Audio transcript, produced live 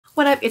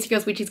What up, it's your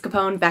girl Sweet Cheese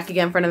Capone back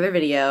again for another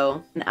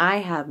video. And I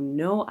have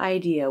no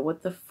idea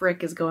what the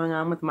frick is going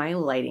on with my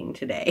lighting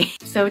today.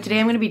 So today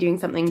I'm going to be doing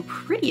something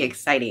pretty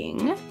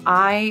exciting.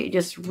 I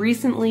just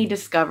recently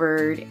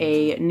discovered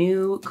a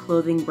new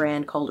clothing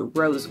brand called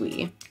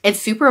Rosewe. It's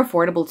super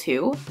affordable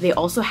too. They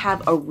also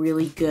have a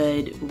really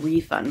good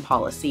refund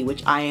policy,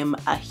 which I am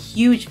a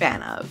huge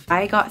fan of.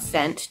 I got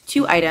sent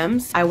 2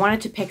 items. I wanted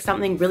to pick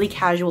something really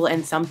casual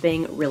and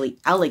something really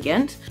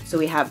elegant. So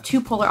we have 2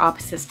 polar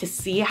opposites to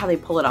see how they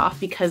pull it off,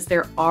 because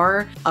there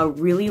are a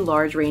really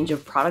large range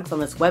of products on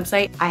this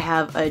website. I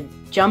have a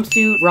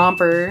jumpsuit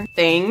romper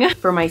thing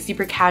for my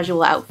super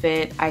casual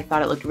outfit. I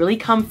thought it looked really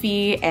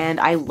comfy and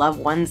I love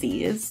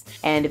onesies.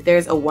 And if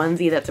there's a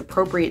onesie that's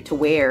appropriate to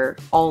wear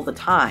all the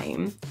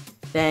time,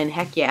 then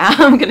heck yeah,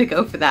 I'm gonna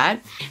go for that.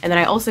 And then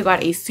I also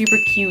got a super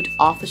cute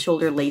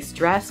off-the-shoulder lace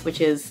dress,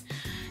 which is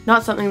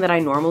not something that I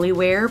normally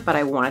wear, but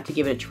I wanted to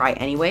give it a try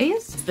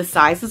anyways. The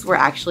sizes were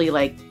actually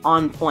like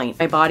on point.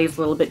 My body's a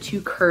little bit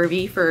too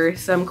curvy for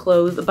some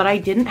clothes, but I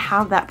didn't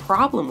have that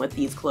problem with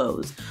these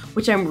clothes,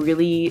 which I'm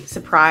really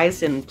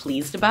surprised and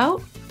pleased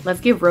about. Let's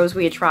give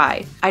Rosewe a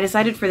try. I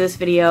decided for this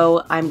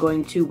video, I'm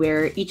going to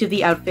wear each of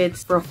the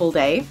outfits for a full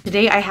day.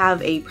 Today I have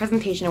a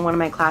presentation in one of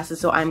my classes,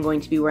 so I'm going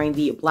to be wearing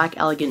the black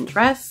elegant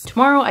dress.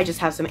 Tomorrow I just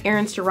have some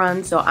errands to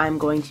run, so I'm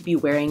going to be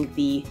wearing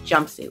the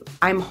jumpsuit.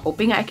 I'm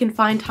hoping I can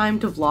find time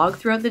to vlog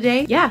throughout the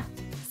day. Yeah,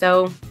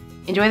 so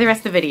enjoy the rest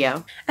of the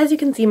video. As you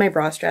can see, my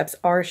bra straps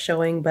are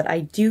showing, but I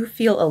do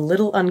feel a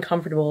little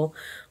uncomfortable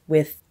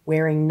with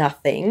wearing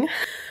nothing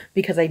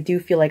because I do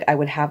feel like I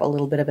would have a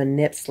little bit of a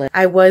nip slip.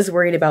 I was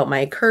worried about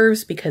my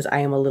curves because I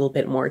am a little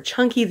bit more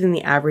chunky than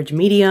the average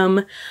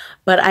medium,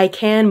 but I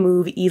can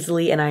move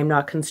easily and I'm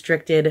not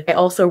constricted. I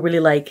also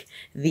really like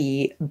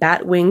the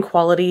bat wing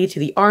quality to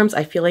the arms.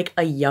 I feel like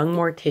a young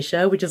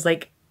Morticia, which is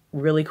like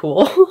really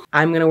cool.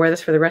 I'm gonna wear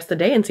this for the rest of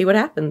the day and see what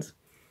happens.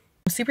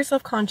 I'm super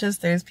self-conscious.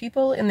 There's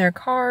people in their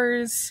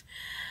cars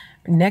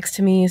next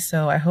to me,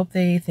 so I hope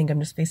they think I'm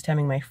just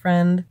FaceTiming my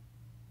friend.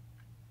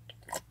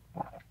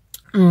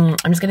 I'm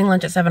just getting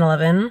lunch at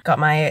 7-Eleven. Got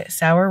my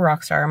sour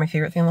Rockstar, my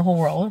favorite thing in the whole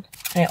world.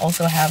 And I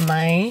also have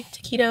my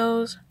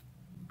taquitos.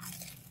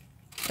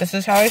 This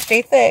is how I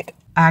stay thick.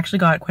 I actually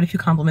got quite a few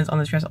compliments on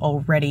this dress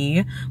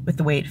already with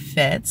the way it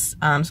fits,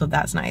 so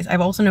that's nice.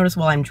 I've also noticed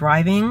while I'm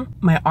driving,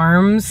 my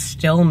arms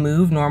still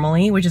move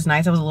normally, which is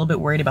nice. I was a little bit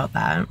worried about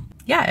that.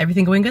 Yeah,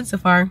 everything going good so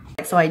far.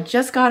 So I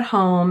just got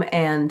home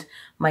and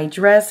my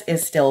dress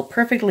is still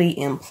perfectly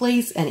in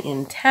place and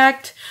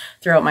intact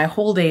throughout my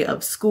whole day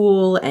of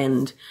school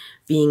and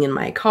being in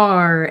my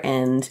car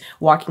and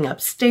walking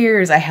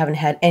upstairs. I haven't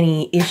had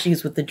any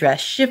issues with the dress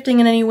shifting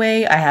in any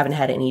way. I haven't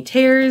had any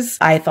tears.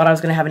 I thought I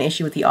was gonna have an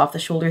issue with the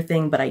off-the-shoulder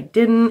thing, but I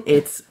didn't.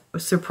 It's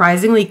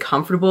surprisingly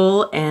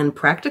comfortable and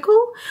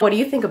practical. What do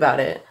you think about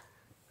it?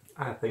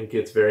 I think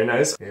it's very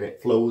nice and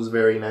it flows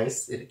very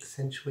nice. It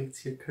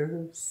accentuates your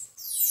curves.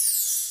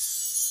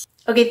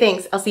 Okay,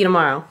 thanks. I'll see you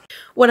tomorrow.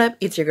 What up?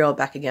 It's your girl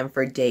back again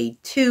for day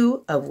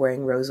 2 of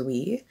wearing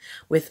Rosewe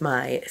with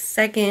my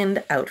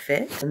second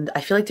outfit. And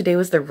I feel like today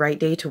was the right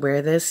day to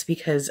wear this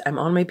because I'm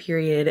on my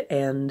period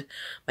and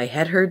my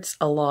head hurts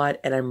a lot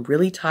and I'm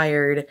really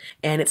tired.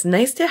 And it's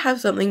nice to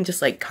have something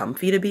just like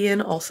comfy to be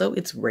in. Also,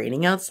 it's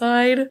raining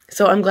outside.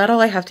 So I'm glad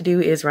all I have to do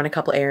is run a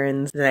couple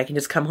errands. Then I can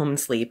just come home and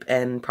sleep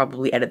and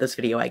probably edit this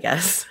video, I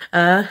guess.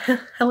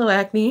 Hello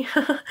acne.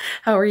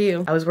 How are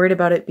you? I was worried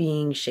about it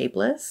being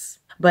shapeless.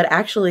 But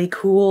actually,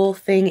 cool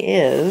thing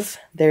is,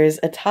 there's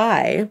a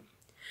tie.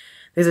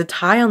 There's a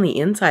tie on the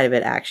inside of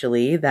it,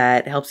 actually,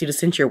 that helps you to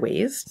cinch your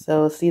waist.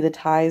 So see the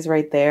ties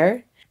right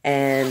there?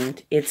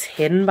 And it's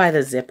hidden by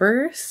the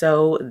zipper,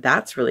 so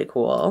that's really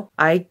cool.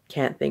 I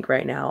can't think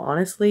right now.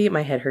 Honestly,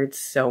 my head hurts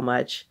so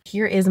much.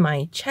 Here is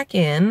my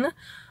check-in.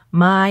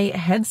 My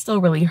head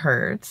still really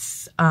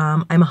hurts.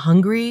 I'm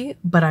hungry,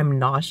 but I'm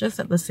nauseous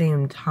at the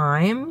same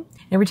time.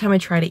 Every time I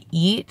try to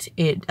eat,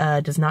 it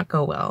does not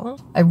go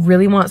well. I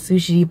really want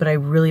sushi, but I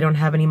really don't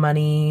have any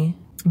money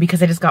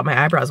because I just got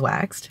my eyebrows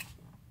waxed.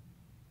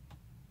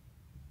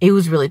 It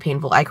was really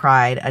painful. I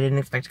cried. I didn't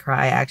expect to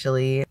cry,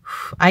 actually.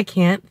 I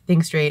can't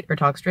think straight or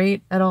talk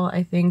straight at all,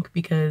 I think,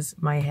 because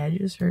my head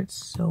just hurts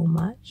so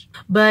much.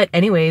 But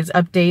anyways,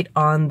 update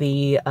on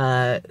the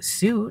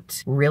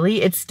suit.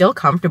 Really, it's still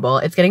comfortable.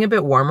 It's getting a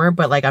bit warmer,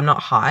 but like I'm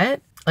not hot.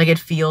 Like it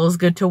feels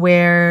good to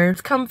wear. It's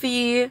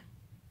comfy.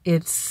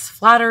 It's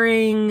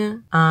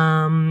flattering.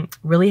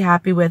 Really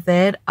happy with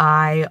it.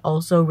 I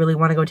also really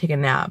want to go take a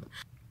nap.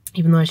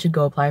 Even though I should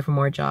go apply for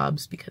more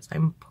jobs because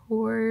I'm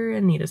poor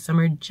and need a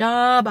summer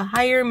job.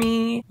 Hire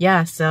me.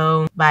 Yeah,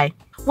 so bye.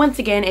 Once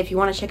again, if you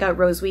want to check out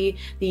Rosewe,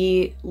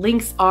 the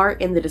links are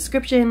in the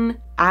description.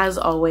 As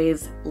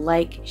always,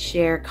 like,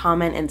 share,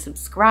 comment, and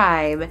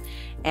subscribe,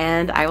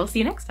 and I will see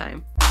you next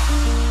time.